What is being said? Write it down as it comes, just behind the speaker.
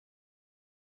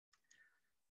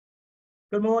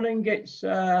Good morning. It's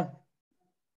 10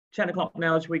 o'clock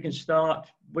now, so we can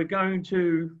start. We're going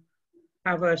to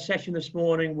have a session this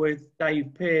morning with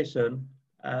Dave Pearson,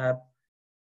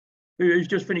 who's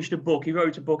just finished a book. He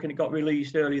wrote a book and it got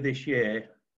released earlier this year,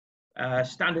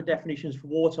 Standard Definitions for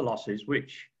Water Losses,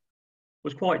 which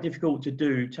was quite difficult to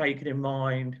do, taking in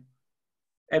mind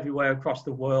everywhere across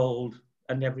the world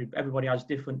and everybody has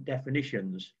different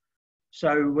definitions.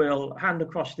 So we'll hand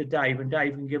across to Dave, and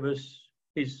Dave can give us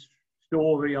his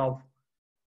story of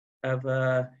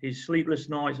his sleepless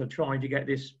nights of trying to get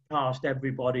this past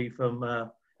everybody from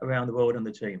around the world and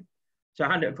the team. So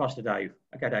hand it across to Dave.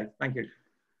 Okay, Dave, thank you.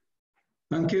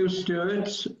 Thank you,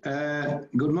 Stuart.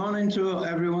 Good morning to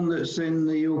everyone that's in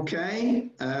the UK.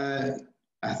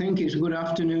 I think it's good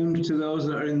afternoon to those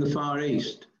that are in the Far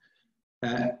East.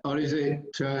 Or is it,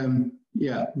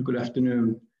 yeah, good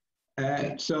afternoon.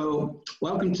 So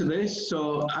welcome to this.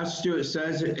 So as Stuart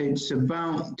says, it's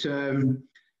about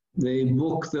the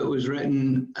book that was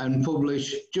written and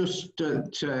published just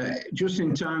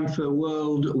in time for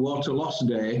World Water Loss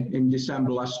Day in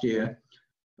December last year,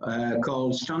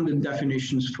 called Standard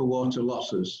Definitions for Water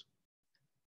Losses.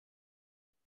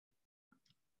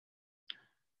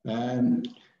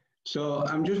 So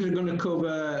I'm just going to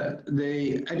cover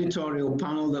the editorial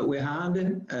panel that we had,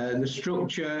 the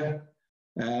structure,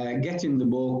 getting the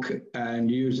book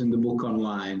and using the book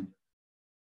online.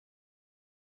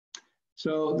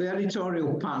 So the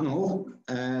editorial panel,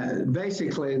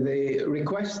 basically the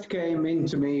request came in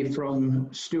to me from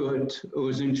Stuart, who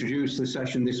has introduced the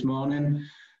session this morning,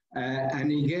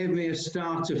 and he gave me a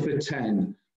starter for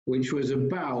 10, which was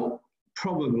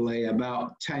probably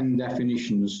about 10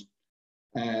 definitions,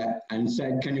 and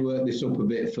said, can you work this up a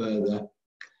bit further?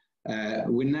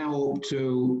 We're now up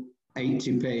to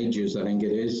 80 pages, I think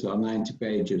it is, or 90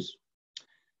 pages.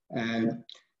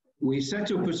 We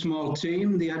set up a small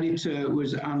team. The editor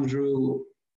was Andrew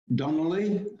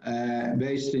Donnelly,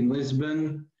 based in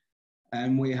Lisbon,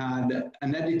 and we had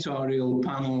an editorial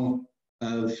panel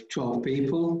of 12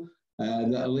 people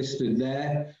that are listed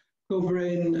there,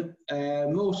 covering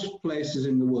most places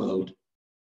in the world.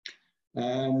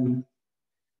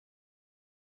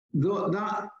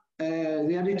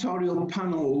 The editorial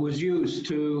panel was used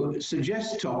to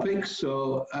suggest topics,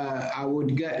 so I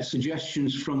would get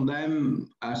suggestions from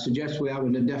them. I suggest we have a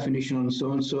definition on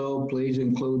so-and-so, please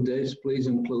include this, please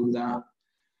include that.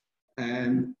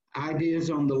 Ideas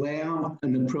on the layout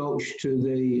and approach to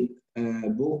the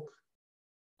book.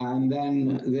 And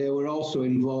then they were also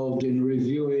involved in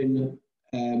reviewing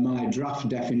my draft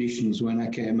definitions when I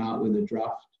came out with a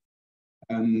draft,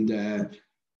 and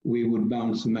we would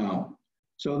bounce them out.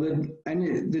 So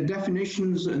the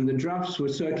definitions and the drafts were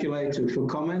circulated for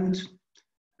comment,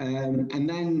 and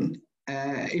then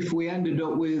if we ended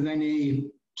up with any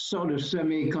sort of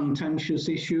semi-contentious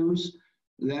issues,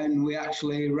 then we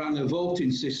actually ran a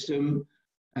voting system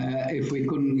if we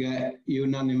couldn't get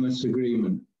unanimous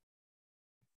agreement,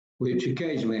 which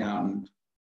occasionally happened.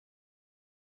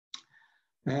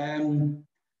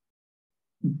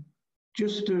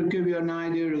 Just to give you an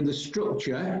idea of the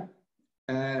structure,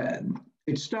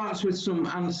 it starts with some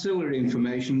ancillary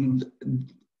information.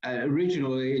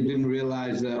 Originally, I didn't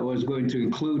realize that I was going to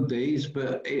include these,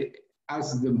 but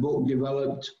as the book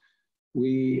developed,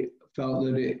 we felt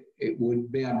that it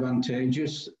would be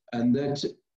advantageous, and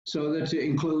so that it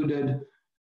included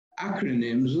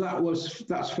acronyms.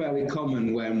 That's fairly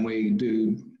common when we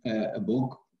do a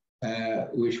book,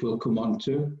 which we'll come on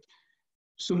to.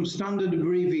 Some standard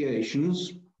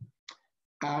abbreviations,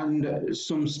 and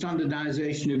some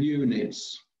standardization of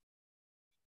units.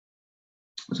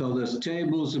 So there's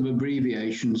tables of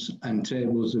abbreviations and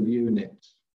tables of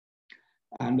units,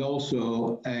 and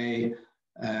also a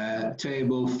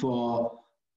table for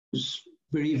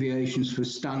abbreviations for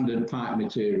standard pipe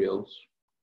materials.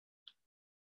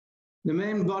 The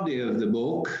main body of the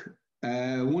book,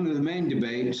 one of the main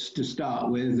debates to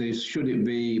start with is, should it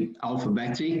be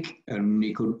alphabetic, and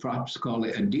you could perhaps call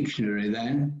it a dictionary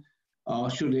then,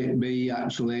 or should it be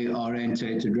actually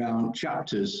orientated around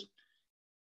chapters?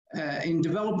 In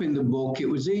developing the book, it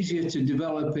was easier to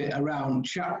develop it around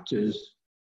chapters.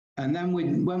 And then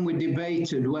when we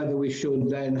debated whether we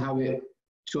should then have it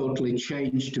totally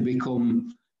changed to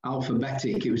become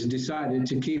alphabetic, it was decided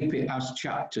to keep it as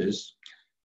chapters.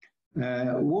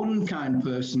 One kind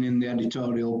person in the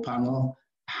editorial panel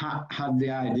had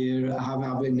the idea of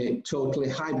having it totally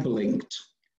hyperlinked,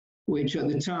 which at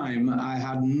the time I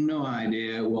had no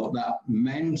idea what that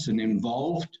meant and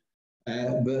involved,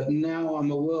 but now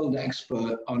I'm a world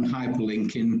expert on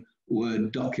hyperlinking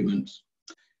Word documents.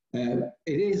 It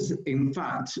is, in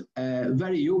fact, a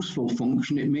very useful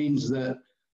function. It means that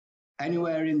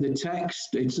anywhere in the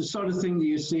text. It's the sort of thing that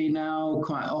you see now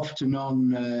quite often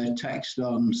on text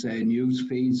on, say, news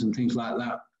feeds and things like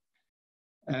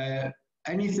that.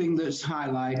 Anything that's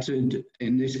highlighted,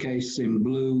 in this case in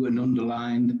blue and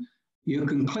underlined, you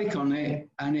can click on it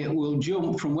and it will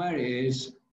jump from where it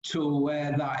is to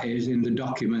where that is in the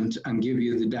document and give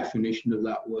you the definition of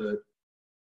that word.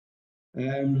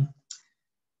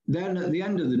 Then at the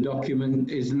end of the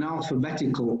document is an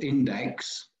alphabetical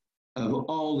index of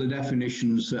all the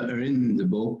definitions that are in the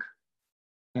book.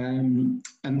 And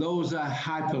those are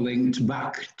hyperlinked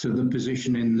back to the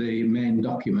position in the main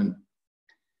document.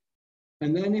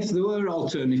 And then if there were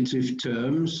alternative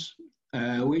terms,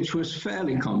 which was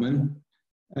fairly common,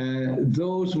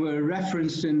 those were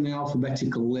referenced in the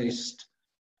alphabetical list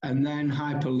and then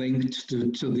hyperlinked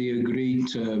to the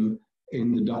agreed term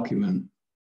in the document.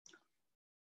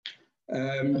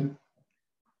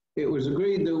 It was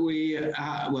agreed that we,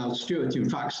 well, Stuart in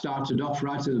fact started off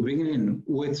right at the beginning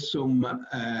with some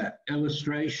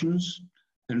illustrations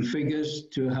and figures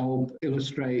to help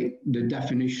illustrate the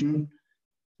definition.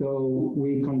 So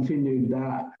we continued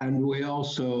that, and we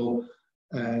also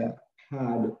had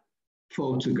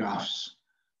photographs,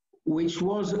 which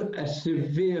was a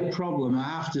severe problem. I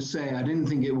have to say, I didn't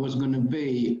think it was going to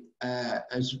be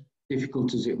as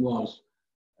difficult as it was.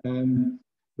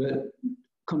 But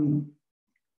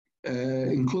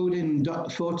including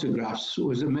photographs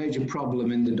was a major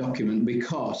problem in the document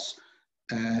because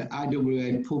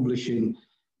IWA Publishing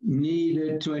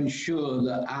needed to ensure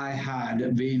that I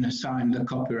had been assigned the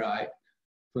copyright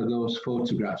for those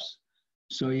photographs.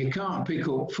 So you can't pick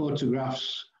up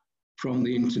photographs from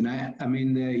the internet. I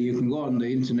mean, you can go on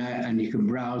the internet and you can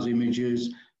browse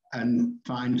images and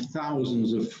find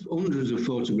hundreds of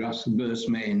photographs of births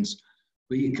mains,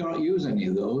 but you can't use any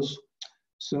of those.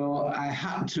 So I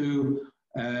had to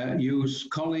use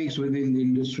colleagues within the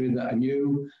industry that I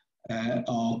knew,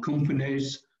 or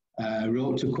companies.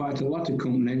 Wrote to quite a lot of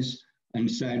companies and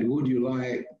said, would you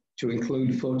like to include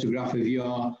a photograph of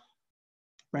your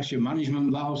pressure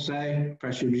management valve, say,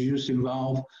 pressure reducing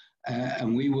valve,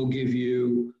 and we will give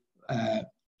you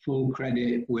full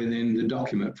credit within the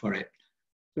document for it.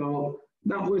 So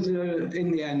that was,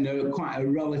 in the end, quite a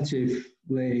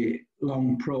relatively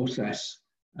long process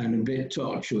and a bit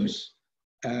tortuous.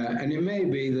 And it may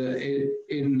be that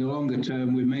in the longer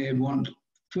term, we may want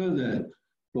further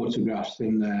photographs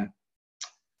in there.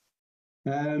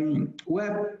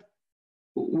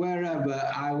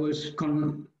 Wherever I was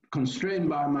constrained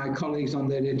by my colleagues on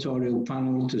the editorial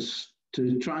panel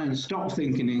to try and stop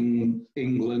thinking in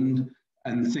England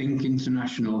and think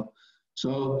international.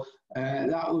 So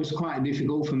that was quite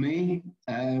difficult for me,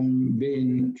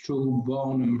 being true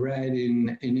born and bred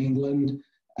in England,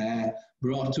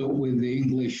 brought up with the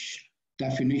English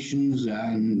definitions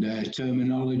and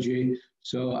terminology.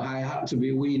 So I had to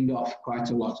be weaned off quite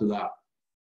a lot of that.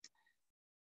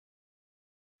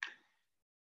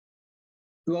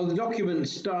 Well, the document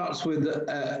starts with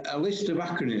a list of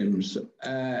acronyms,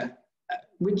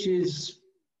 which is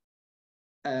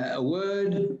a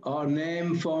word or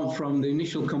name formed from the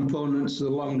initial components of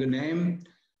the longer name,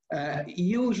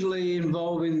 usually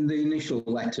involving the initial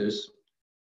letters.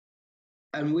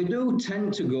 And we do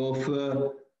tend to go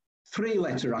for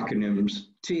 3-letter acronyms,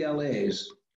 TLAs.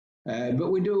 But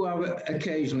we do have,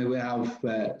 occasionally we have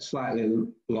slightly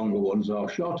longer ones or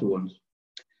shorter ones.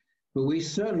 But we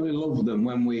certainly love them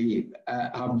when we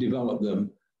have developed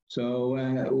them. So,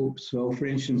 so for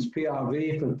instance,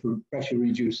 PRV for pressure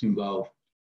reducing valve.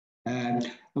 And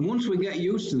once we get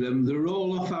used to them, they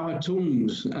roll off our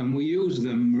tongues and we use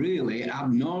them really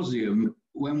ad nauseum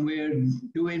when we're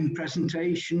doing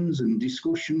presentations and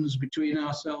discussions between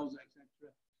ourselves,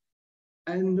 etc.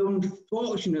 And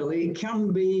unfortunately, it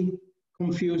can be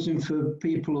confusing for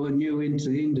people who are new into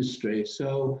the industry.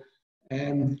 So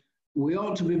we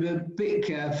ought to be a bit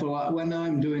careful. When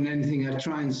I'm doing anything, I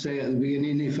try and say at the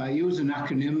beginning, if I use an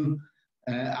acronym,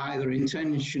 either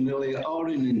intentionally or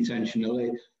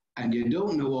unintentionally, and you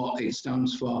don't know what it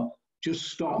stands for, just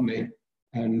stop me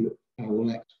and I will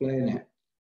explain it.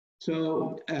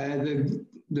 So the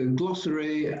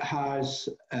glossary has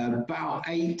about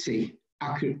 80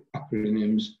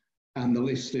 acronyms, and the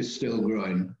list is still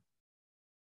growing.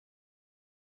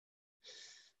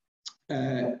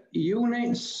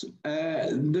 Units,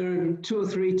 there are 2 or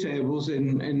 3 tables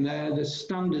in there. The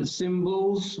standard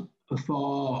symbols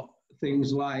for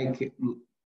things like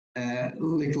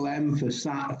little m for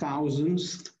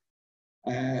thousandth,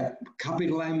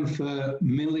 capital M for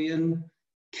million,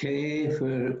 K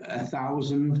for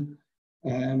 1,000,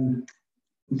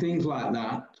 things like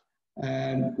that.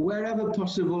 Wherever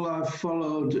possible, I've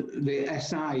followed the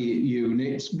SI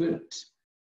units, but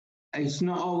it's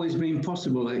not always been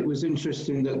possible. It was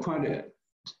interesting that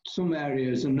some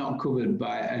areas are not covered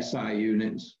by SI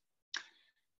units.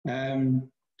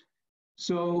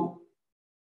 So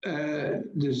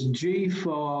there's G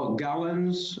for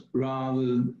gallons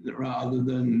rather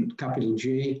than capital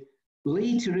G.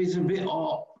 Litre is a bit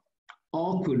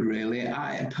awkward, really.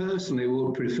 I personally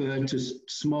would prefer to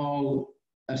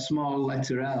a small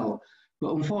letter L,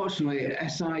 but unfortunately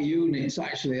SI units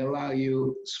actually allow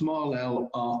you small l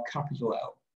or capital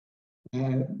L,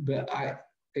 but I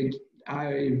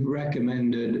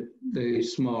recommended the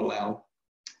small l.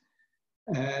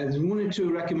 There's one or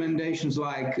two recommendations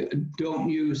like don't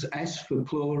use S for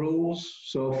plurals.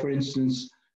 So for instance,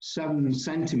 7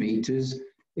 centimeters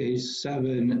is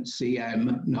 7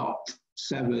 cm, not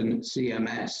 7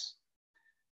 cms.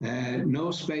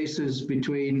 No spaces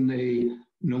between the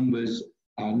numbers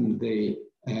and the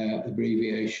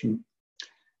abbreviation.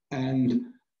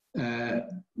 And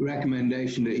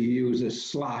recommendation that you use a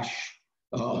slash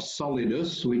or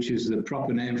solidus, which is the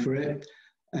proper name for it,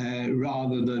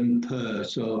 rather than per.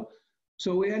 So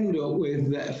we end up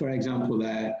with, for example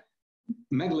there,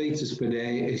 megalitres per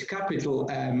day is capital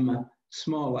M,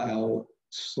 small l,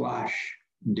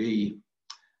 / D.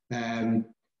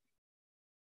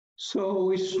 So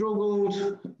we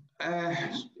struggled.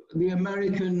 The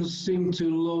Americans seem to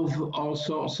love all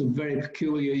sorts of very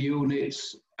peculiar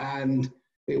units, and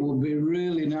it would be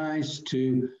really nice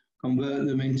to convert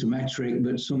them into metric,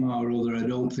 but somehow or other, I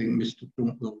don't think Mr.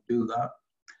 Trump will do that.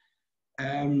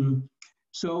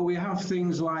 So we have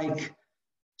things like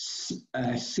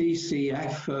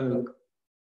CCF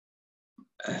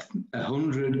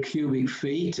 100 cubic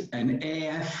feet and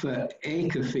AF for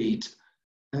acre feet.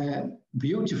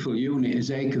 Beautiful unit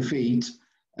is acre feet.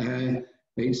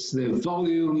 It's the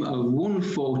volume of 1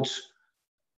 foot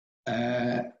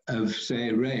of,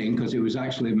 say, rain, because it was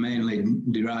actually mainly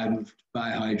derived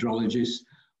by hydrologists,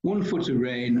 1 foot of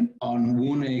rain on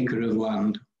 1 acre of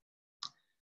land.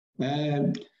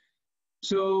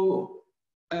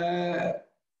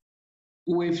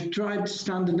 We've tried to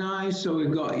standardize, so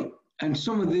we've got, and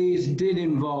some of these did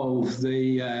involve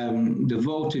the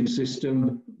voting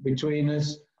system between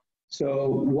us.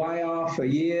 So YR for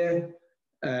year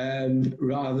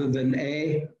rather than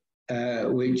A,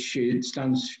 which it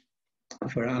stands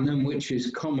for annum, which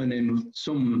is common in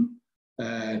some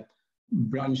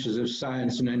branches of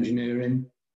science and engineering.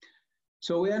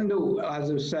 So we end up, as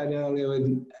I said earlier,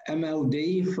 with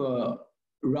MLD for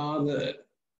rather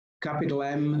capital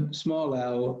M, small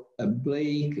l,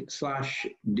 oblique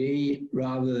 / D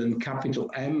rather than capital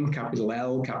M, capital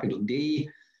L, capital D,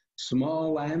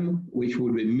 small m, which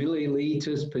would be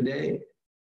milliliters per day,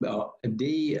 or a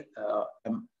D.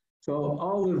 So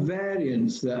all the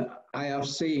variants that I have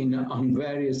seen on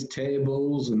various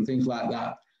tables and things like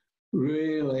that,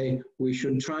 really, we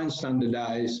should try and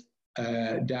standardize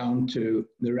down to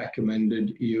the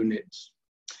recommended units.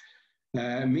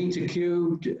 Meter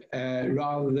cubed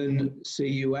rather than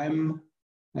CUM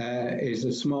is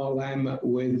a small m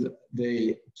with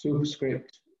the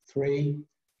superscript 3.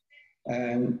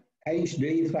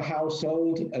 HD for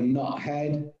household and not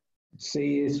head.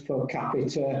 C is for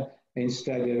capita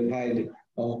instead of head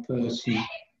or person,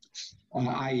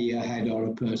 i.e. a head or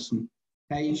a person.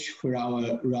 H for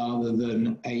hour rather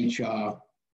than HR.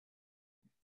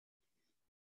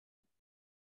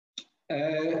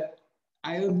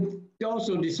 I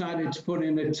also decided to put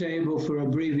in a table for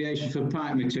abbreviation for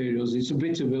pipe materials. It's a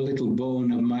bit of a little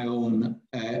bone of my own,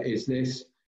 is this,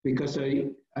 because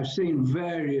I've seen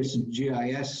various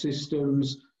GIS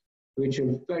systems, which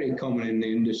are very common in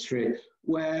the industry,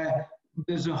 where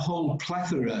there's a whole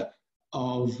plethora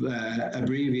of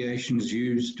abbreviations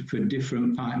used for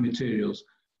different pipe materials.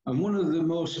 And one of the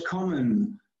most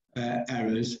common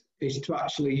errors is to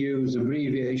actually use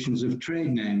abbreviations of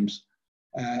trade names.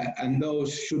 And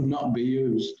those should not be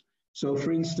used. So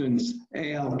for instance,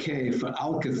 ALK for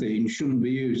alkathene shouldn't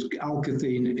be used.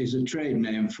 Alkathene is a trade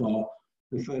name for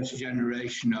the first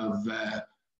generation of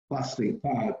plastic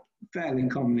pipe, fairly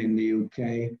common in the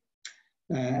UK.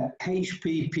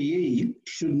 HPPE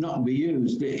should not be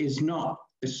used. It is not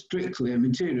strictly a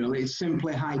material, it's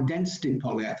simply high density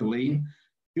polyethylene,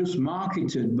 just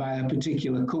marketed by a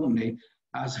particular company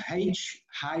as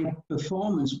high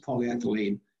performance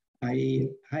polyethylene, i.e.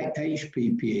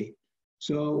 HPPE.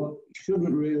 So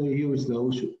shouldn't really use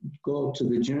those, go to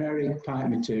the generic pipe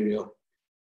material.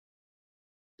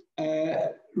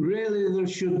 Really, there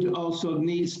should also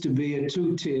needs to be a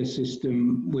 2-tier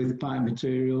system with pipe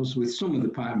materials, with some of the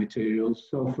pipe materials.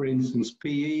 So for instance,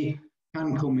 PE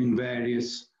can come in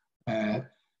various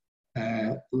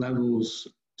levels,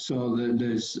 so that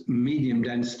there's medium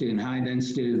density and high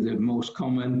density, the most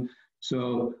common.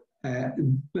 So,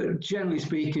 but generally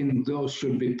speaking, those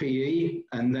should be PE,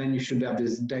 and then you should have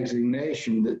this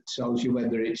designation that tells you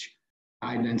whether it's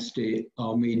high density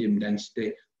or medium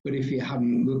density. But if you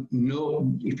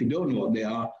if you don't know what they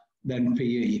are, then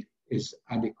PE is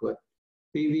adequate.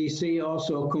 PVC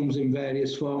also comes in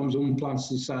various forms: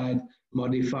 unplasticide,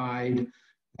 modified,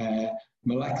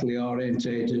 molecularly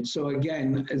orientated. So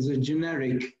again, as a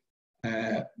generic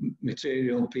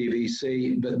material,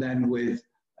 PVC, but then with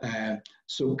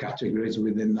subcategories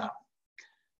within that.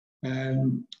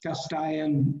 Cast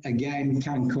iron, again,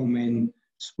 can come in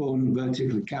spun,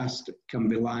 vertically cast, can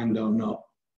be lined or not.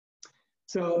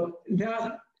 So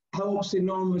that helps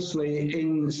enormously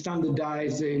in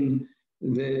standardizing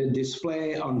the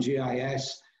display on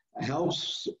GIS,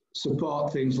 helps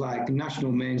support things like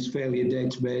National Mains Failure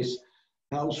Database,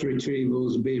 helps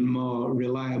retrievals being more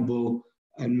reliable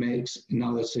and makes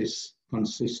analysis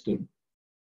consistent.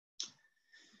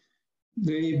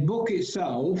 The book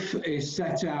itself is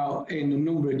set out in a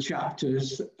number of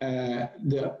chapters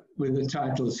with the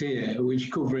titles here,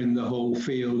 which covering the whole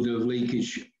field of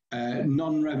leakage,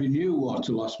 non-revenue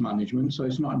water loss management. So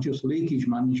it's not just leakage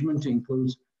management, it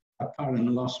includes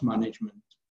apparent loss management.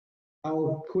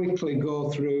 I'll quickly go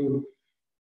through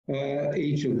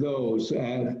each of those,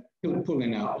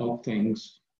 pulling out odd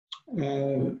things.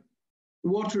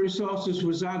 Water resources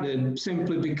was added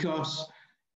simply because,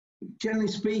 generally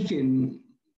speaking,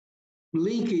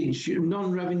 leakage,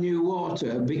 non-revenue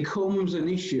water becomes an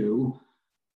issue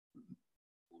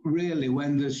really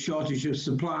when there's shortage of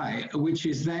supply, which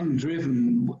is then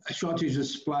driven, a shortage of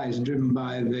supply is driven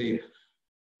by the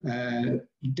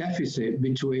deficit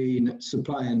between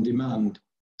supply and demand.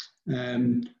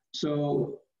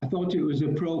 So I thought it was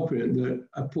appropriate that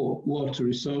I put water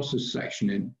resources section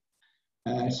in,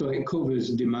 so it covers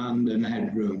demand and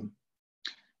headroom.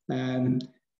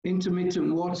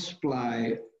 Intermittent water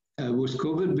supply was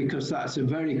covered because that's a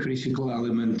very critical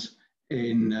element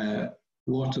in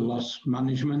water loss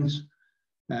management.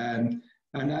 And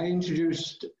I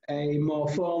introduced a more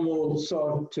formal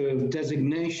sort of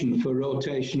designation for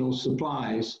rotational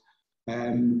supplies,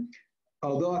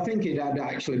 although I think it had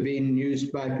actually been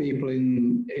used by people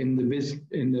in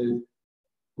the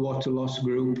water loss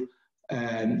group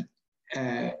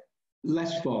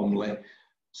less formally.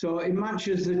 So it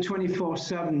matches the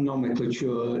 24/7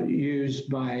 nomenclature used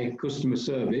by customer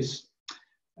service.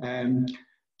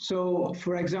 So,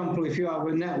 for example, if you have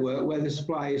a network where the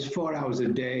supply is 4 hours a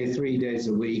day, 3 days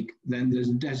a week, then the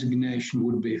designation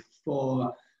would be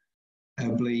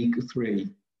 4/3.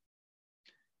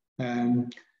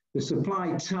 The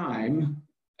supply time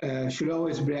should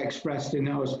always be expressed in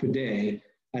hours per day,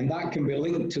 and that can be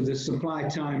linked to the supply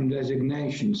time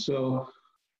designation. So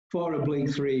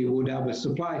 4/3 would have a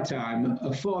supply time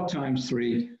of 4 times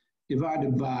 3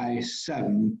 divided by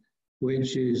 7,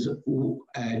 which is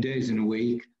days in a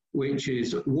week, which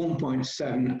is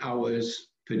 1.7 hours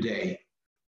per day.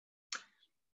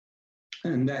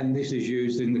 And then this is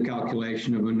used in the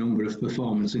calculation of a number of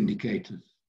performance indicators.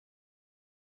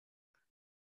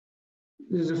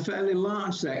 There's a fairly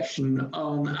large section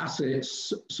on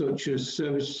assets such as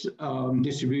service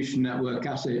distribution network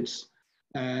assets.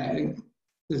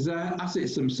 There's the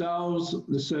assets themselves,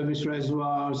 the service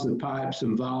reservoirs, the pipes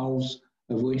and valves,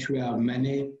 of which we have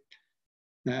many.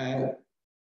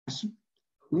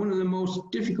 One of the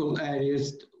most difficult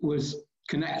areas was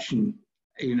connection,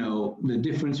 you know, the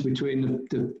difference between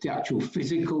the actual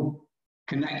physical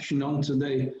connection onto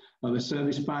of a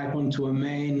service pipe onto a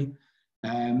main.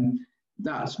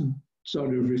 That's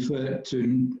sort of referred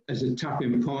to as a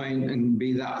tapping point, and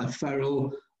be that a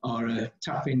ferrule or a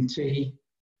tapping T.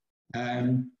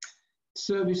 The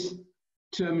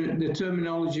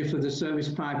terminology for the service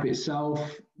pipe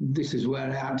itself, this is where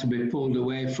it had to be pulled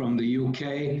away from the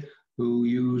UK, who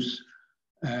use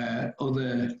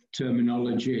other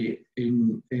terminology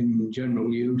in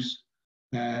general use.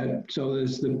 So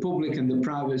there's the public and the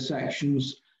private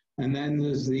sections, and then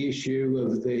there's the issue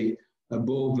of the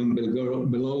above and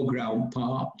below ground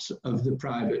parts of the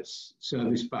private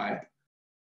service pipe.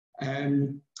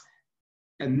 And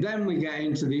then we get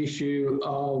into the issue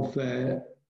of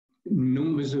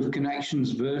numbers of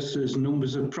connections versus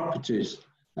numbers of properties,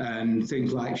 and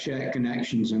things like shared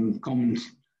connections and common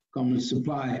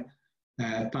supply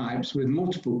pipes with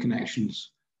multiple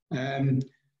connections. And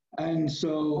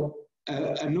so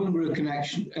a number of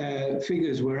connection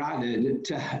figures were added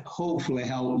to hopefully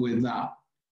help with that.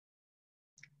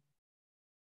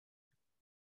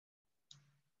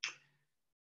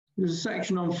 There's a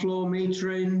section on flow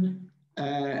metering.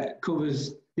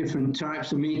 covers different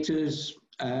types of meters,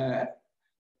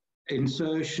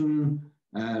 insertion,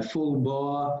 full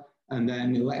bore, and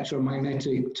then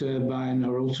electromagnetic, turbine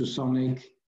or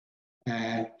ultrasonic.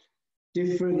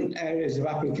 Different areas of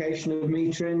application of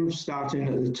metering, starting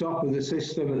at the top of the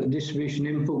system at the distribution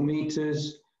input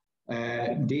meters,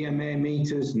 DMA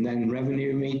meters, and then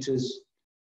revenue meters.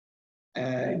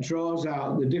 It draws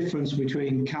out the difference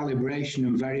between calibration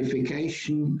and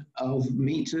verification of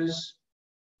meters,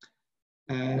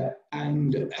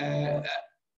 and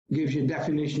gives you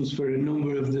definitions for a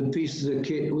number of the pieces of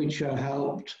kit which are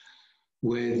helped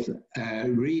with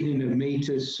reading of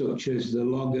meters, such as the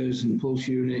loggers and pulse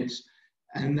units,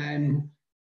 and then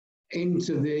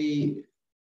into the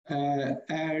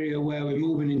area where we're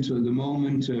moving into at the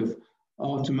moment of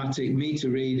automatic meter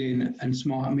reading and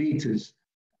smart meters.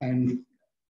 And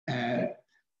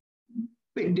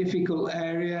bit difficult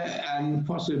area, and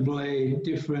possibly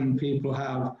different people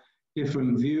have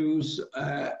different views.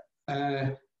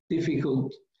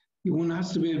 Difficult. One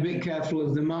has to be a bit careful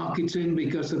of the marketing,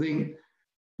 because I think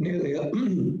nearly,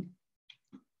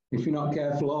 if you're not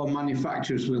careful, all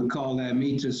manufacturers will call their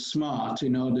meters smart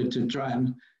in order to try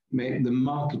and make them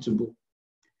marketable.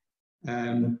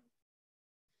 There's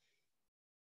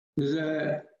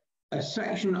a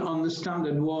section on the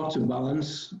standard water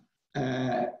balance.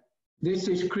 This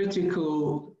is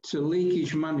critical to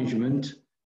leakage management.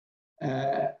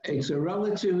 It's a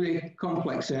relatively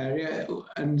complex area,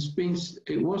 and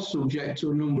it was subject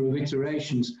to a number of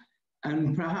iterations,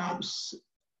 and perhaps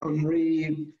on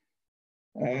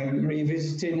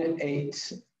revisiting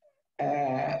it,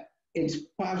 it's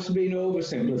perhaps been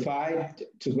oversimplified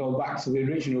to go back to the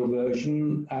original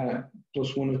version,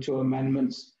 plus one or two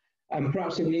amendments, and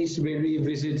perhaps it needs to be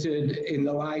revisited in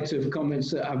the light of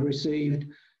comments that I've received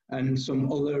and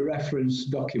some other reference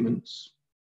documents.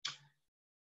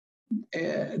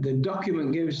 The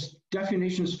document gives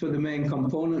definitions for the main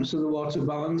components of the water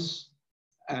balance,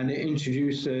 and it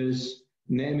introduces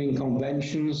naming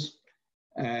conventions.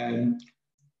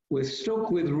 We're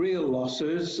stuck with real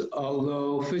losses,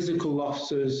 although physical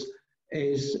losses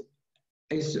is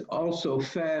also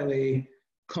fairly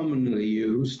commonly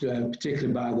used,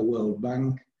 particularly by the World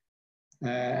Bank.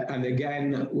 And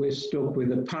again, we're stuck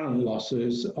with apparent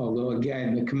losses, although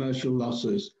again, the commercial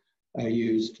losses are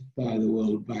used by the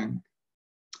World Bank.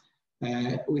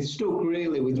 We're stuck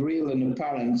really with real and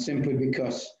apparent simply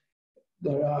because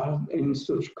there are in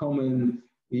such common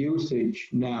usage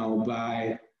now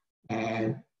by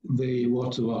the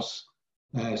water loss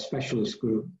specialist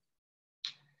group.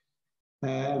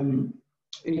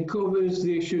 It covers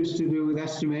the issues to do with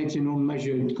estimating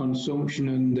unmeasured consumption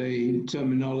and the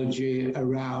terminology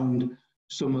around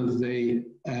some of the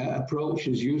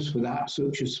approaches used for that,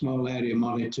 such as small area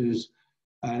monitors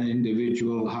and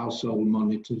individual household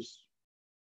monitors.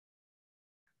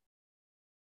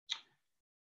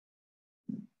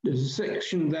 There's a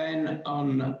section then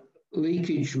on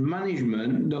leakage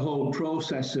management, the whole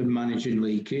process of managing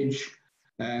leakage,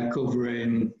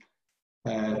 covering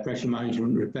pressure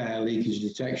management, repair, leakage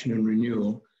detection and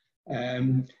renewal.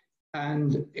 And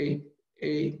it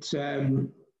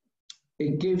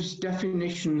gives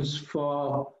definitions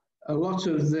for a lot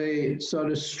of the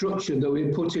sort of structure that we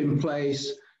put in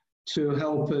place to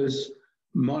help us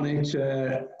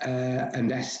monitor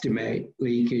and estimate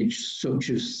leakage, such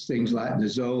as things like the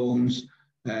zones,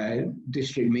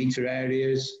 district meter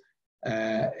areas.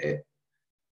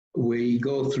 We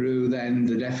go through then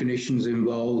the definitions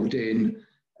involved in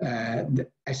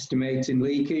estimating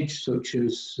leakage, such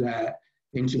as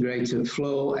integrated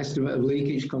flow estimate of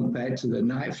leakage compared to the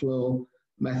night flow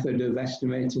method of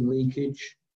estimating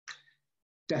leakage.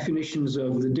 Definitions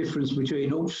of the difference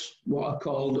between what are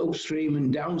called upstream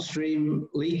and downstream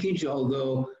leakage,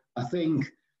 although I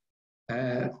think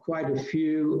quite a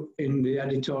few in the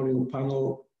editorial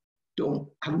panel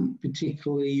haven't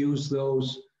particularly used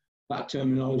that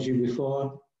terminology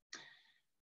before.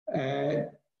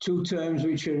 Two terms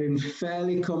which are in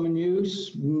fairly common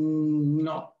use,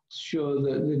 not sure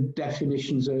that the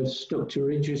definitions are stuck to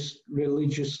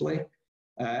religiously.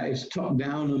 It's top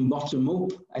down and bottom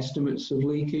up estimates of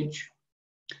leakage.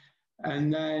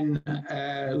 And then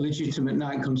legitimate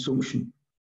night consumption.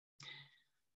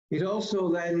 It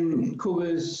also then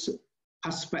covers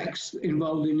aspects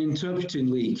involved in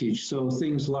interpreting leakage. So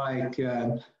things like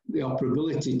the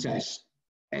operability test.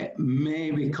 It may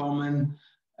be common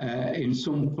in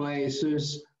some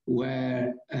places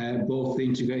where both the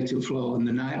integrated flow and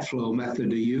the night flow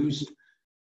method are used.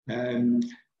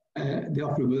 The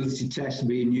operability test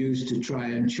being used to try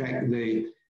and check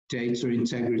the data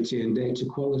integrity and data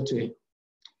quality.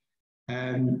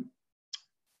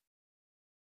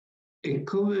 it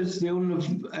covers the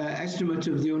estimate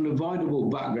of the unavoidable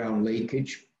background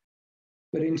leakage.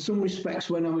 But in some respects,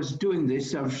 when I was doing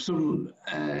this,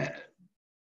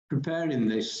 preparing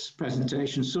this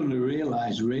presentation, suddenly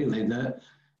realised really that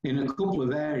in a couple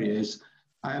of areas,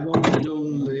 I have only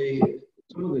done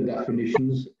some of the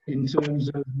definitions in terms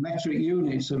of metric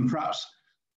units, and perhaps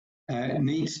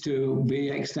needs to be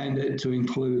extended to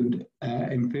include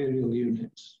imperial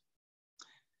units.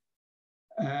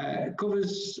 It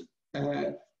covers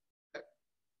a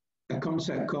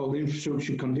concept called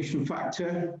infrastructure condition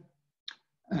factor,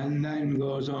 and then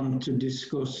goes on to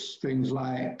discuss things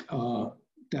like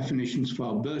definitions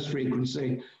for burst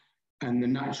frequency and the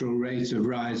natural rate of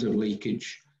rise of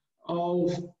leakage.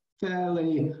 All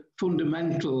fairly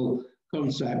fundamental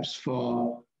concepts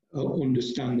for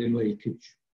understanding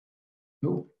leakage.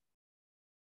 Oh.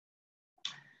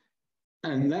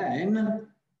 And then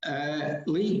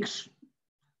leaks.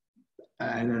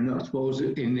 And I suppose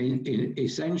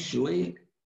essentially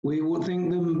we would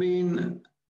think them being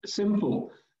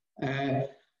simple.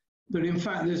 But in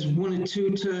fact, there's one or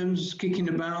two terms kicking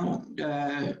about.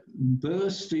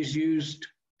 Burst is used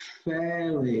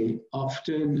fairly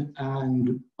often,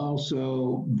 and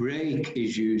also break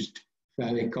is used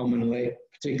fairly commonly,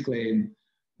 particularly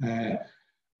in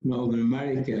Northern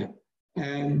America.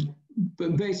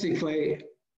 But basically,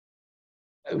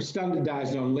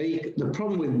 standardized on leak. The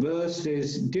problem with burst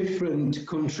is different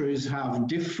countries have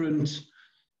different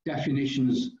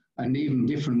definitions, and even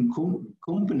different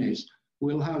companies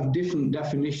will have different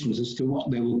definitions as to what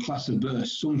they will class a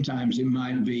burst. Sometimes it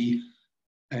might be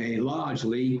a large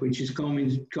leak which is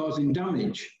causing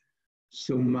damage.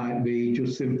 Some might be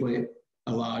just simply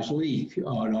a large leak,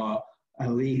 or a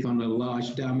leak on a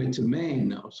large diameter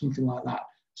main or something like that.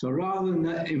 So rather than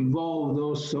involve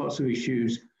those sorts of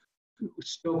issues, we're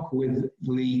stuck with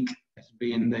leak as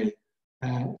being the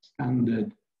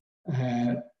standard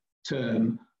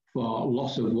term for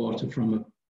loss of water from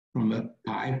a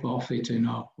pipe or fitting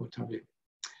or what have you.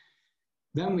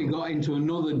 Then we got into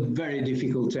another very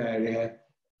difficult area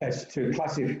as to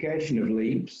classification of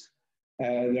leaks.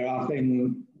 There are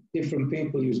things, different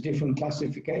people use different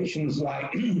classifications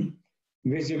like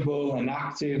visible and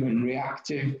active and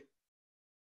reactive.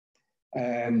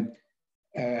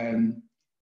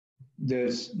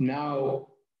 There's now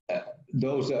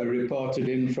those that are reported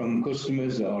in from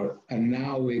customers, and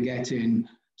now we're getting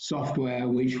software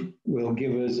which will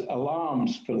give us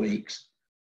alarms for leaks.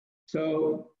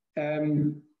 So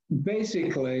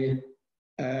basically,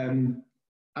 from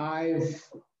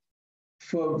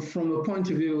a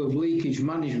point of view of leakage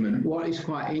management, what is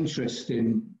quite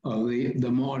interesting, or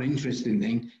the more interesting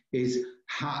thing, is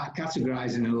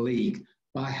categorizing a leak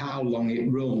by how long it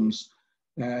runs.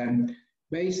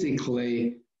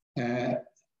 Basically, a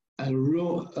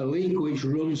leak which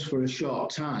runs for a short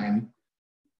time,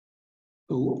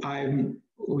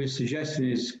 we're suggesting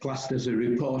is classed as a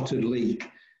reported leak.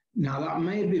 Now that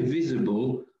may be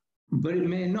visible, but it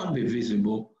may not be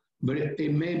visible, but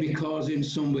it may be causing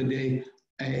somebody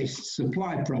a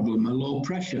supply problem, a low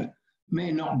pressure.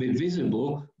 May not be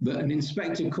visible, but an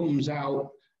inspector comes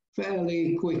out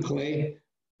fairly quickly,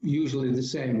 usually the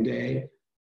same day,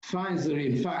 finds that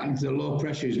in fact the low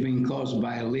pressure is being caused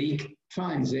by a leak,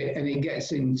 finds it, and it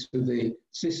gets into the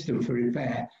system for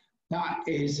repair. That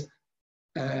is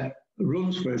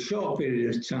runs for a short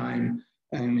period of time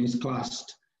and is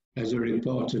classed as a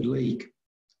reported leak.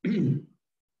 On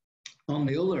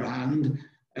the other hand,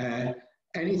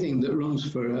 anything that runs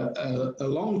for a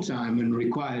long time and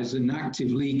requires an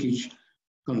active leakage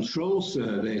control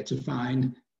survey to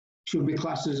find should be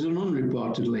classed as an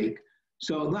unreported leak.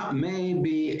 So that may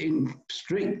be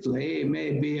strictly, it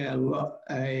may be a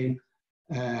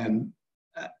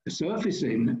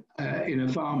surfacing in a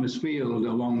farmer's field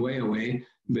a long way away,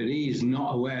 but he's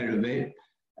not aware of it.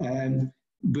 And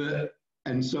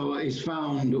so it's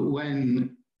found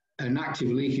when an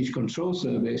active leakage control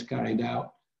survey is carried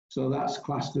out. So that's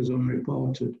classed as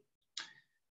unreported.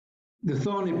 The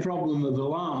thorny problem of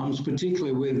alarms,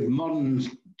 particularly with modern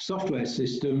software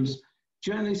systems,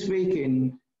 generally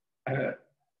speaking,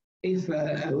 if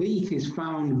a leak is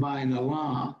found by an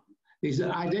alarm, is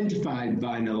identified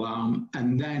by an alarm,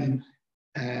 and then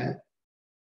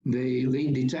the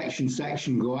leak detection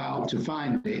section go out to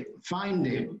find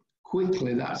it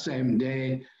quickly that same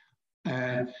day,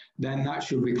 then that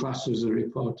should be classed as a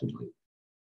reported leak.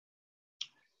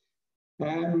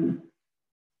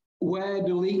 Where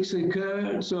do leaks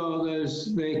occur? So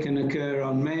they can occur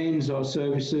on mains or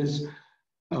services.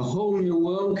 A whole new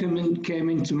world came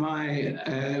into my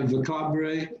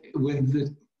vocabulary with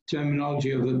the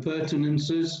terminology of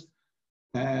appurtenances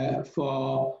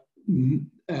for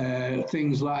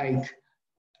things like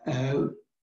I've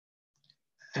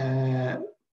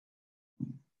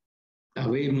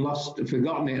even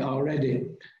forgotten it already.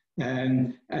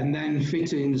 And then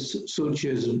fittings such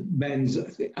as bends.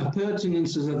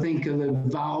 Appurtenances, I think, are the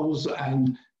valves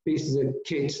and pieces of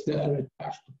kit that are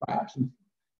attached to pipes.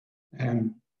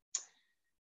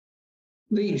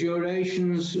 Leak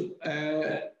durations,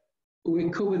 we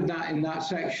covered that in that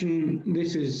section.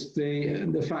 This is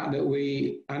the fact that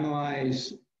we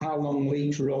analyse how long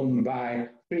leaks run by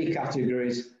 3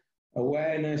 categories: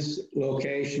 awareness,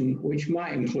 location, which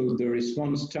might include the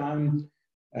response time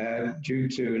due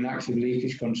to an active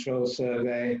leakage control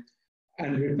survey,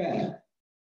 and repair.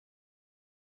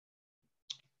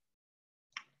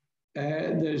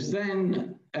 There's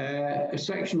then a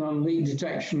section on leak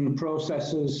detection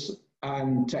processes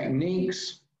and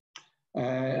techniques.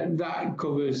 That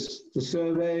covers the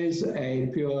surveys, a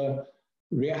pure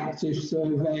reactive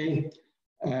survey,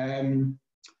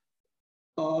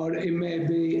 or it may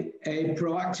be a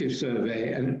proactive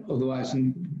survey, and otherwise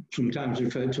sometimes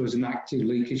referred to as an active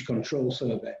leakage control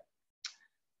survey.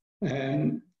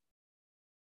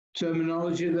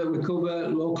 Terminology that we cover: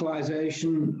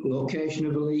 localization, location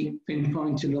of a leak,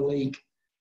 pinpointing a leak.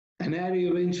 An area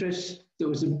of interest that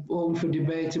was open for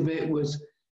debate a bit was,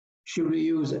 should we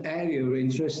use area of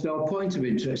interest or point of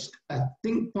interest? I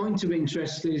think point of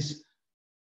interest is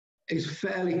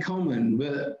fairly common,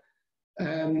 but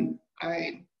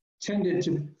I tended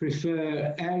to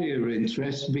prefer area of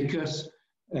interest because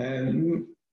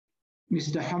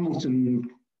Mr. Hamilton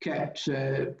kept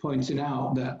pointing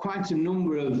out that quite a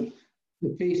number of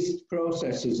the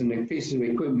processes and the pieces of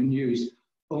equipment used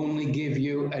only give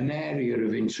you an area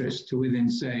of interest to within,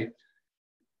 say,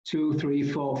 2, 3,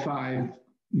 4, 5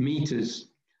 meters.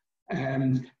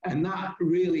 And that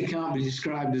really can't be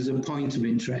described as a point of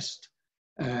interest.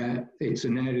 It's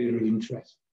an area of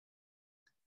interest.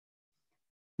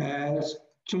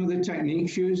 Some of the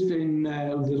techniques used in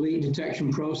the leak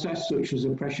detection process, such as a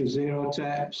pressure zero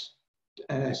step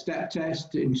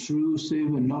test, intrusive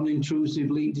and non-intrusive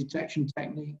leak detection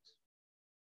techniques.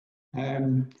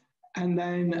 And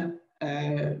then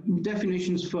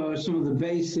definitions for some of the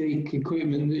basic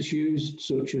equipment that's used,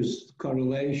 such as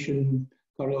correlators,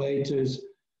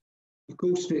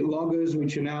 acoustic loggers,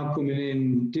 which are now coming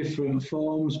in different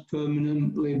forms: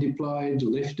 permanently deployed,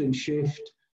 lift and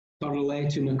shift,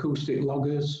 correlating acoustic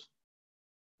loggers.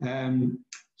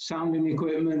 Sounding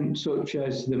equipment such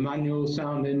as the manual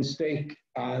sounding stick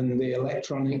and the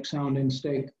electronic sounding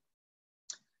stick.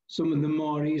 Some of the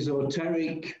more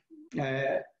esoteric,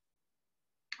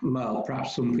 well,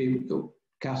 perhaps some people,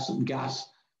 gas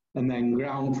and then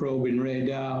ground probing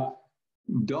radar.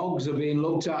 Dogs are being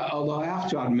looked at, although I have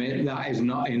to admit that is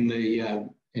not in the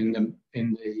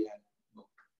book,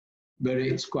 but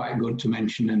it's quite good to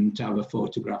mention and to have a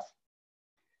photograph.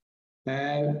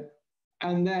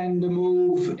 And then the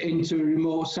move into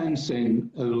remote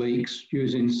sensing of leaks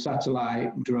using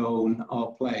satellite, drone,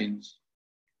 or planes.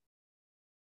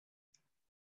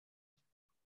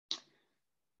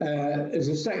 There's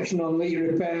a section on leak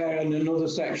repair and another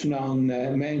section on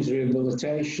mains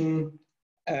rehabilitation.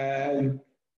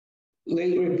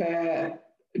 Leak repair,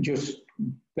 just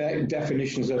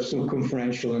definitions of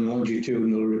circumferential and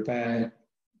longitudinal repair,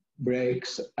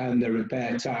 breaks, and the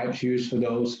repair types used for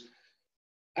those.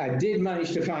 I did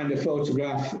manage to find a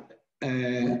photograph.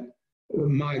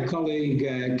 My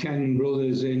colleague Ken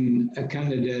Brothers in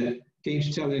Canada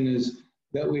keeps telling us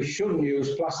that we shouldn't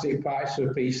use plastic pipes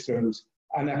for piece throughs,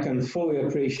 and I can fully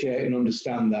appreciate and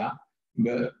understand that,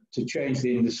 but to change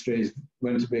the industry is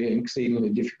going to be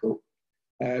exceedingly difficult.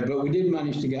 But we did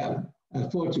manage to get a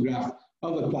photograph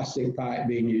of a plastic pipe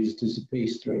being used as a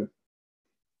piece through.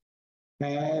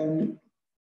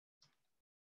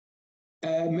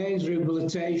 Mains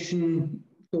rehabilitation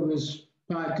covers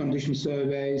pipe condition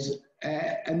surveys,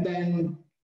 and then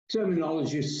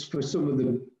terminologies for some of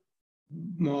the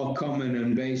more common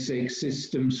and basic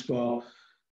systems for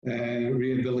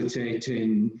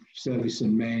rehabilitating service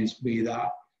and mains, be that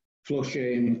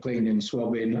flushing, cleaning,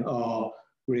 swabbing, or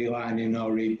relining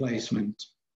or replacement.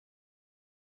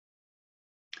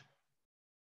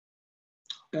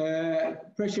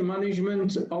 Pressure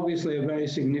management, obviously a very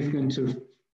significant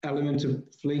element of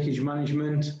leakage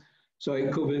management. So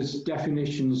it covers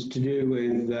definitions to do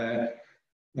with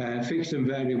fixed and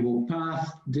variable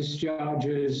path,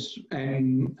 discharges,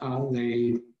 and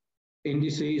the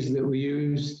indices that we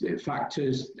use,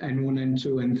 factors N1,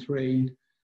 N2,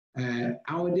 N3.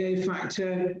 Hour day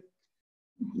factor,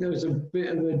 there was a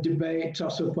bit of a debate,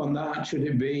 toss up on that. Should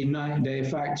it be night day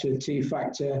factor, T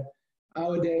factor?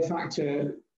 Hour day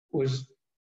factor was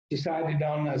decided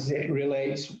on as it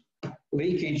relates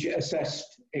leakage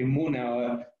assessed in 1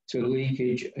 hour to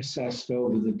leakage assessed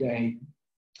over the day.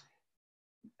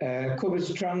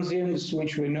 Covers transients,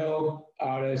 which we know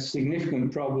are a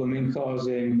significant problem in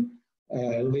causing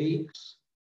leaks.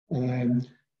 And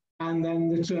then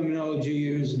the terminology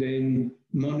used in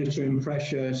monitoring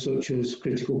pressure, such as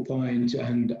critical point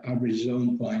and average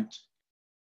zone point.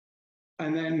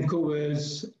 And then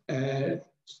covers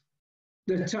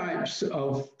the types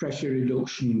of pressure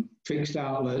reduction: fixed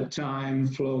outlet, time,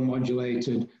 flow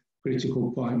modulated,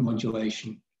 critical point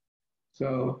modulation.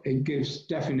 So it gives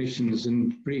definitions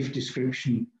and brief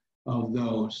description of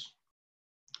those.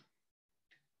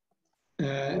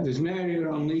 There's an area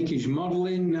on leakage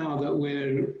modelling now that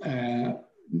we're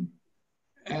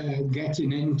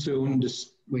getting into.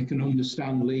 We can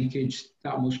understand leakage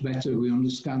that much better. We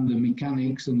understand the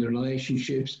mechanics and the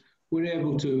relationships. We're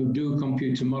able to do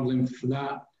computer modelling for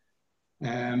that.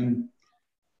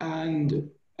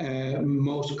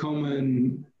 Most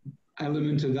common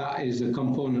element of that is a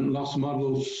component loss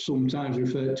model, sometimes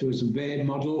referred to as a Baird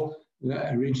model,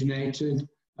 that originated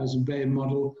as a Baird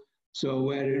model. So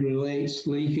where it relates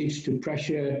leakage to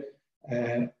pressure,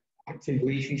 active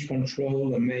leakage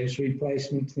control and mains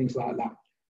replacement, things like that.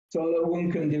 So that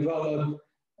one can develop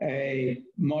a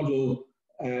model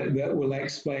that will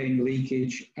explain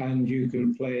leakage, and you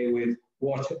can play with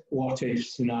what if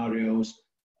scenarios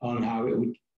on how it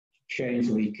would change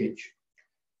leakage.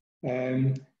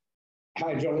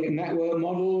 Hydraulic network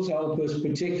models help us,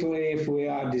 particularly if we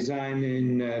are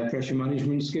designing pressure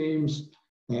management schemes.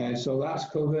 So that's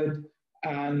covered.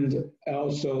 And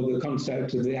also the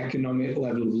concept of the economic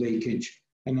level of leakage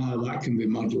and how that can be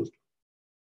modelled.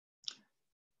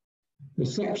 The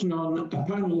section on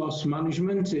apparent loss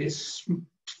management, it's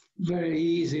very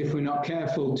easy if we're not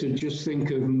careful to just think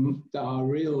of our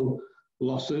real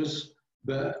losses,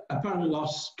 but apparent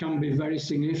loss can be very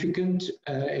significant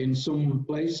in some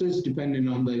places, depending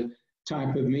on the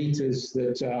type of meters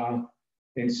that are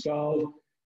installed.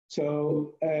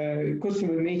 So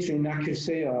customer metering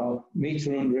accuracy, or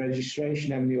meter under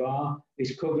registration, MUR,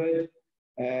 is covered.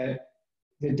 The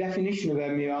definition of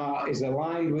MUR is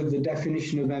aligned with the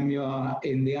definition of MUR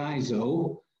in the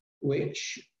ISO,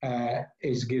 which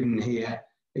is given here.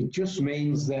 It just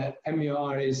means that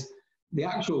MUR is the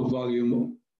actual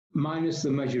volume minus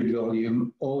the measured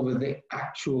volume over the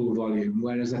actual volume,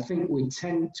 whereas I think we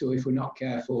tend to, if we're not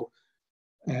careful,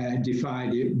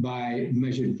 divide it by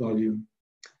measured volume.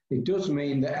 It does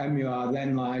mean that MUR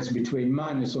then lies between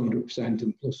minus 100%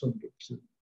 and plus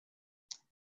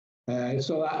 100%.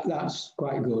 So that's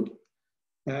quite good.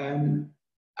 And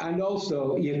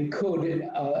also you could,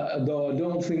 though I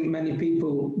don't think many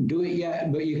people do it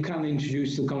yet, but you can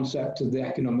introduce the concept of the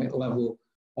economic level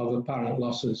of apparent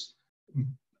losses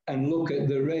and look at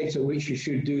the rate at which you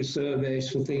should do surveys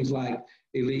for things like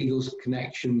illegal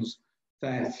connections,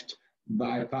 theft,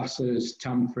 bypasses,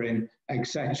 tampering,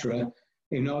 etc.,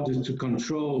 in order to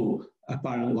control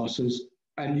apparent losses.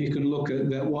 And you can look at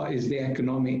what is the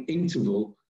economic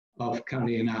interval of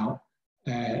carrying out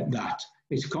that.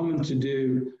 It's common to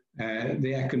do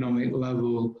the economic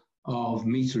level of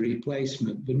meter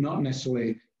replacement, but not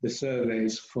necessarily the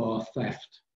surveys for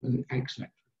theft, etc.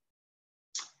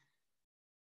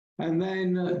 And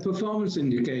then performance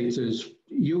indicators,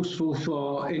 useful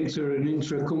for inter and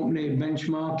intra-company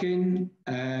benchmarking.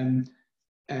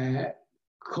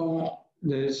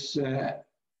 There's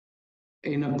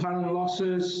in apparent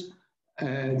losses,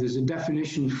 there's a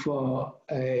definition for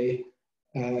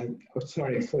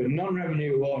for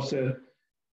non-revenue water.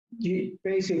 It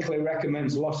basically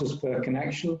recommends losses per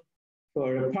connection.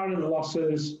 For apparent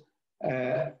losses,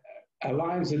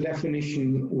 aligns the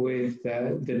definition with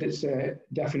the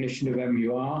definition of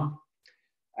MUR,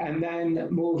 and then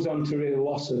moves on to real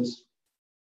losses.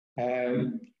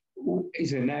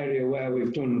 Is an area where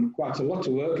we've done quite a lot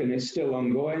of work and it's still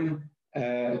ongoing.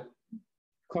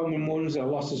 Common ones are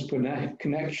losses per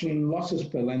connection, losses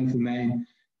per length of main,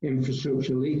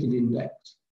 infrastructure leakage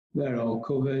index. They're all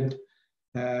covered.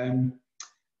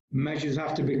 Measures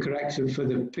have to be corrected for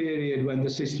the period when the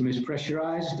system is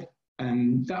pressurized.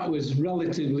 And that was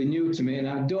relatively new to me, and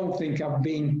I don't think I've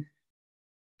been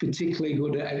particularly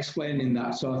good at explaining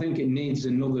that. So I think it needs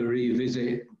another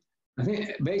revisit. I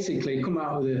think basically come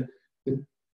out with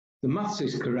the maths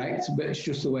is correct, but it's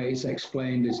just the way it's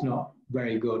explained is not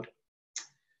very good.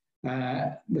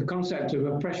 The concept of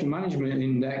a pressure management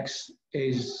index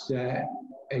is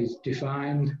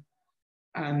defined,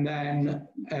 and then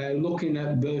looking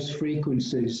at burst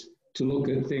frequencies to look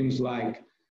at things like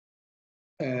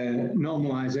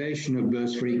normalization of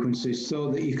burst frequencies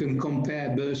so that you can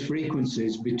compare burst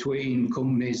frequencies between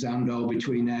companies and or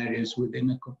between areas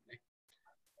within a company.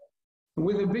 And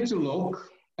with a bit of luck,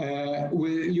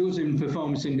 we're using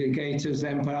performance indicators,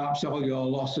 then perhaps all your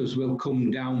losses will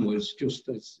come downwards, just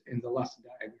as in the last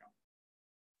diagram.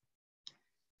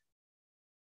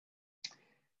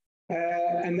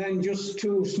 And then just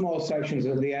two small sections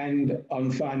at the end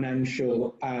on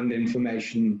financial and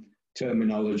information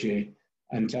terminology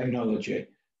and technology.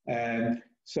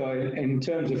 So in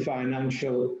terms of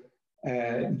financial,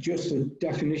 just the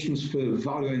definitions for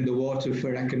valuing the water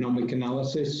for economic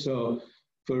analysis. So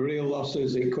for real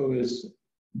losses, it covers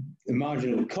the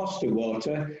marginal cost of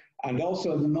water and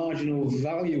also the marginal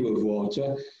value of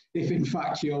water. If in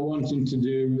fact you're wanting to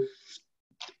do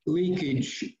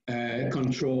leakage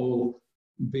control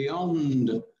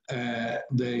beyond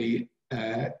the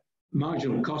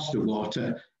marginal cost of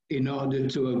water in order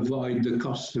to avoid the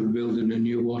cost of building a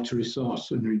new water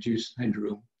resource and reduce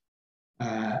headroom.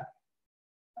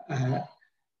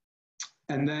 And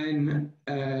then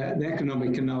the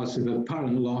economic analysis of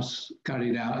apparent loss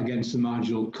carried out against the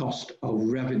marginal cost of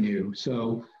revenue.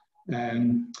 So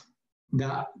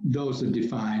those are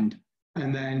defined.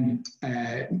 And then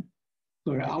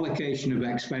for allocation of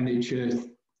expenditure,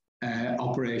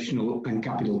 operational and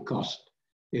capital cost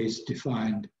is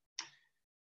defined.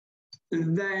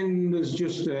 And then there's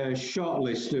just a short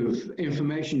list of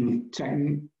information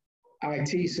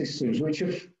IT systems, which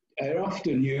are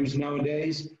often used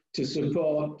nowadays to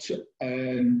support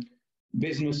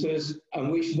businesses and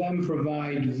which then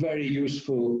provide very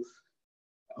useful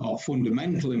or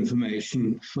fundamental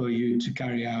information for you to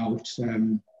carry out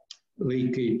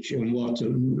leakage and water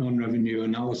non-revenue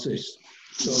analysis.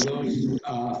 So those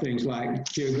are things like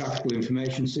geographical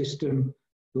information system,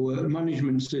 the work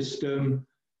management system,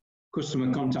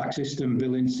 customer contact system,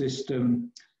 billing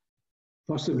system,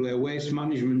 possibly a waste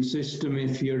management system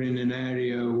if you're in an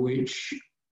area which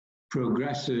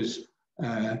progresses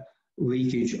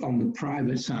leakage on the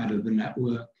private side of the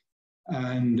network.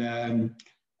 And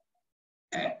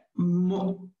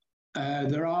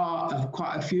there are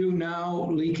quite a few now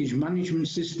leakage management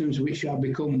systems which have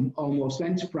become almost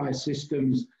enterprise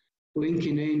systems,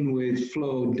 linking in with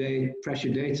flow pressure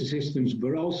data systems,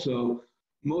 but also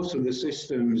most of the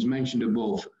systems mentioned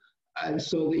above,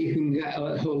 so that you can get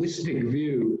a holistic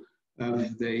view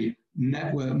of the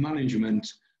network management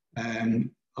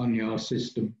on your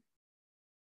system.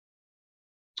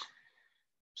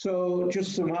 So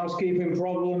just some housekeeping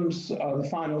problems. The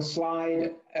final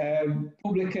slide.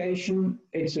 Publication,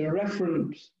 it's a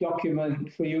reference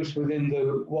document for use within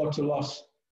the water loss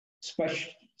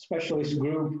specialist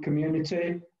group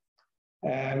community.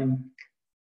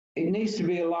 It needs to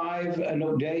be alive and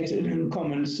updated, and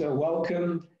comments are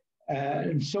welcome.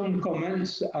 And some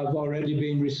comments have already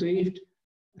been received.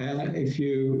 If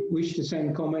you wish to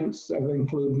send comments, I've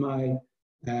included my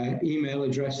email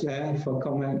address there for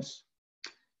comments.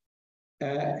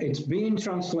 It's being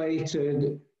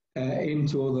translated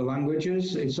into other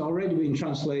languages. It's already been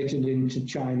translated into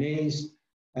Chinese,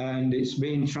 and it's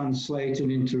being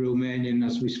translated into Romanian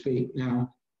as we speak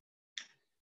now.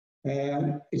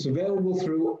 It's available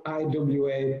through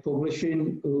IWA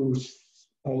Publishing, who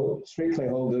strictly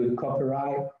hold the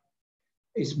copyright.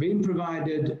 It's been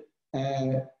provided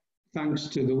thanks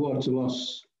to the Water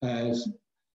Loss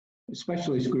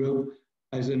Specialist Group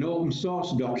as an open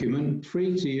source document,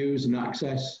 free to use and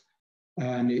access,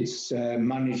 and it's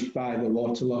managed by the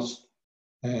Water Loss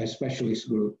Specialist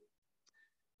Group.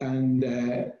 And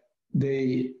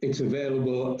it's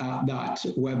available at that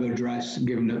web address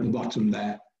given at the bottom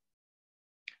there.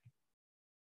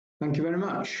 Thank you very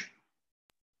much.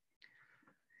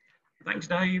 Thanks,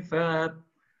 Dave.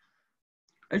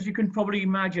 As you can probably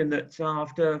imagine, that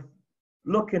after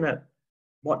looking at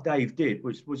what Dave did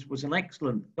was an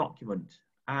excellent document,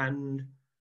 and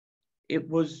it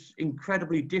was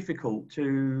incredibly difficult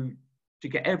to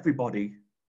get everybody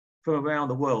from around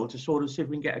the world to sort of see if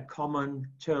we can get a common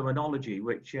terminology,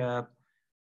 which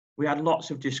we had lots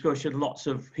of discussion, lots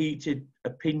of heated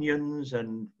opinions,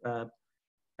 and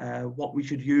what we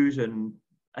should use and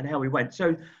how we went.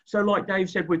 So like Dave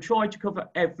said, we tried to cover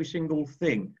every single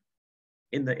thing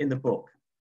in the book.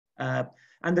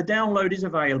 And the download is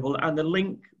available, and the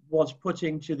link was put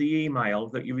into the email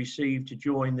that you received to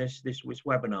join this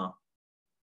webinar.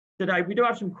 Today, we do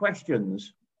have some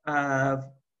questions.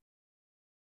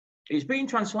 It's being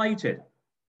translated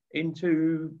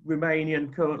into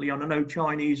Romanian currently on. I know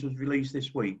Chinese was released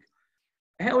this week.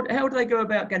 How do they go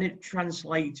about getting it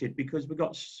translated? Because we've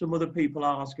got some other people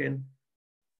asking,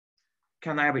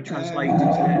 can they have it translated to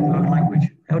their own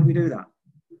language? How do we do that?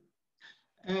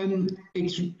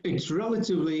 It's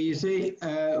relatively easy.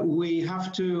 We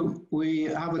have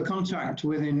a contact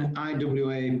within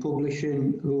IWA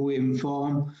Publishing who we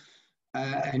inform,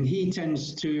 and he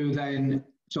tends to then,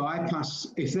 so I pass,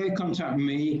 if they contact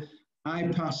me, I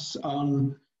pass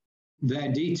on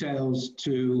their details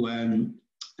to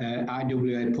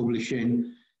IWA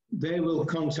Publishing. They will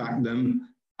contact them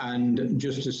and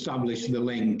just establish the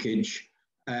linkage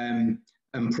and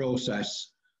process.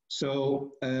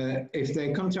 So if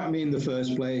they contact me in the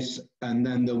first place, and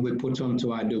then they'll be put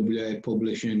onto IWA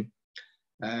Publishing.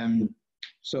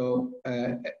 So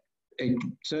it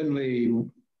certainly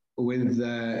with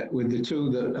the two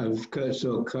that have occurred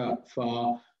so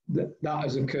far, that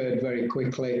has occurred very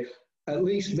quickly. At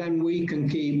least then we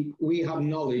have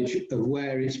knowledge of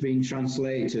where it's been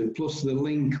translated, plus the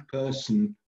link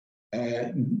person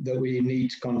that we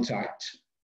need to contact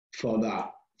for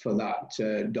that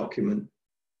document.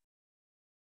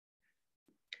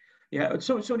 Yeah,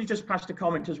 somebody just passed a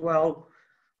comment as well,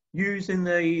 using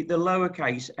the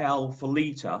lowercase l for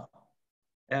litre.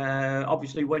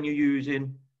 Obviously, when you're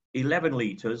using 11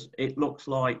 litres, it looks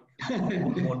like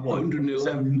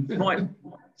 111.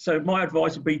 So my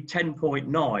advice would be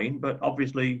 10.9, but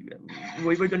obviously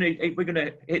we're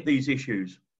gonna hit these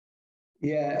issues.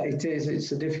 Yeah, it is.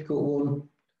 It's a difficult one.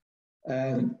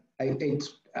 I think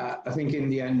in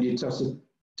the end you toss a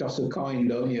coin,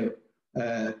 don't you?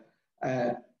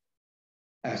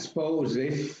 I suppose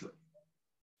if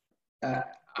I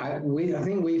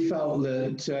think we felt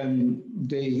that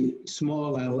the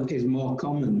small l is more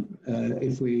common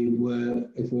if we were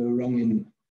wrong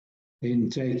in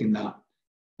taking that.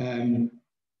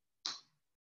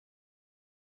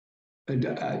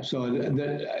 So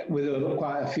with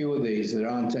quite a few of these, there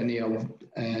aren't any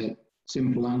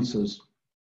simple answers.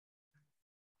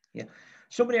 Yeah.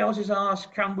 Somebody else has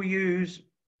asked, can we use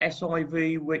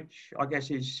SIV, which I guess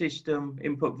is system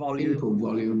input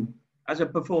volume, as a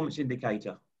performance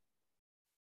indicator?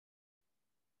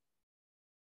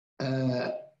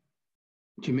 Do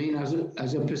you mean as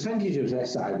a percentage of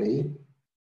SIV?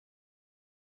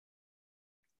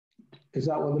 Is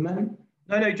that what they meant?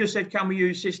 No, it just said, can we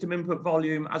use system input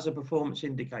volume as a performance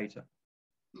indicator?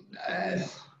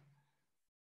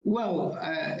 Well,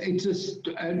 it's just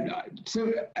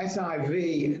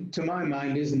SIV, to my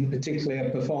mind, isn't particularly a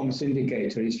performance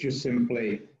indicator. It's just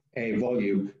simply a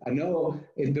volume. I know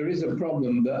if there is a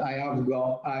problem that I have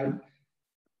got, I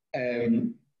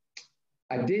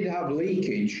did have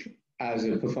leakage as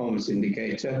a performance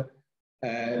indicator.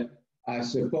 I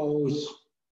suppose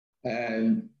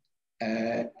I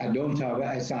don't have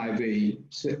SIV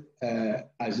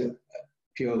as a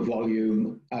pure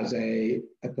volume as a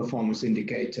performance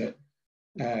indicator.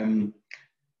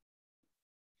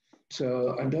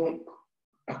 So I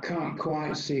can't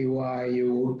quite see why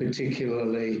you would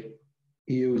particularly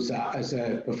use that as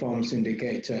a performance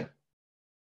indicator.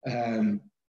 I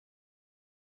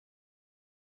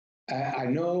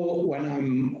know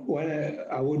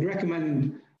I would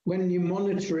recommend when you're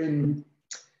monitoring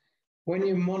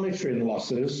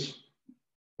losses,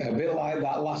 a bit like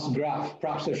that last graph,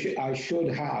 perhaps I should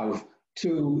have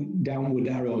two downward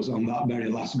arrows on that very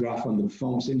last graph on the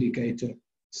performance indicator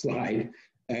slide.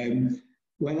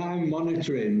 When I'm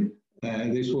monitoring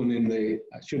this one I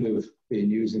should have been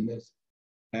using this.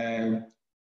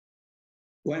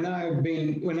 When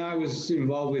I was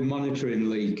involved with monitoring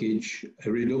leakage,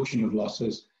 a reduction of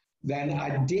losses, then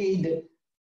I did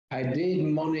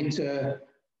monitor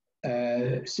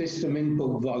system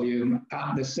input volume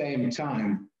at the same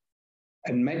time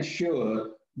and made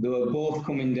sure they were both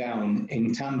coming down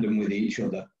in tandem with each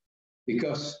other.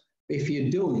 Because if you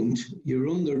don't, you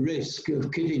run the risk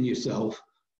of kidding yourself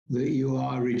that you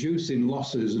are reducing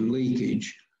losses and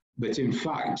leakage, but in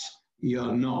fact,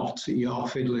 you're not. You're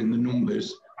fiddling the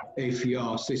numbers if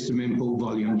your system input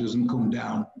volume doesn't come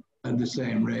down at the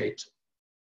same rate.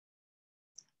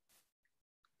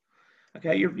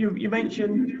 Okay, you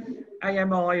mentioned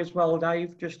AMI as well,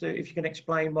 Dave. Just if you can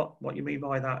explain what you mean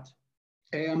by that.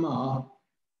 AMR?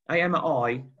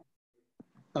 AMI.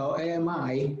 Oh,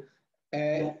 AMI.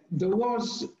 There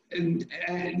was,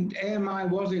 AMI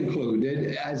was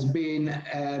included as being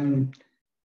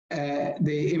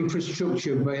the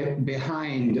infrastructure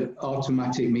behind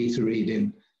automatic meter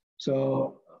reading.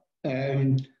 So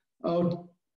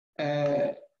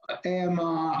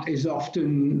AMR is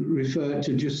often referred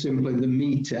to just simply the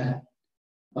meter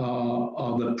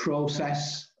or the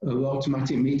process of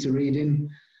automatic meter reading.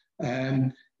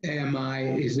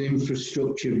 AMI is the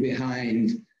infrastructure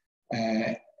behind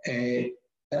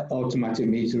automatic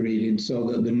meter reading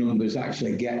so that the numbers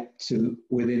actually get to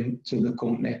the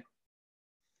company.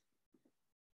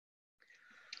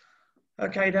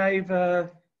 Okay, Dave.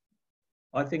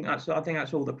 I think that's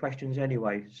all the questions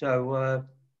anyway. So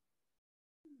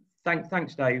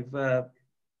thanks, Dave, for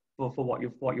what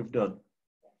you've done.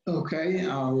 Okay,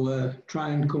 I'll try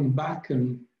and come back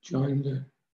and join the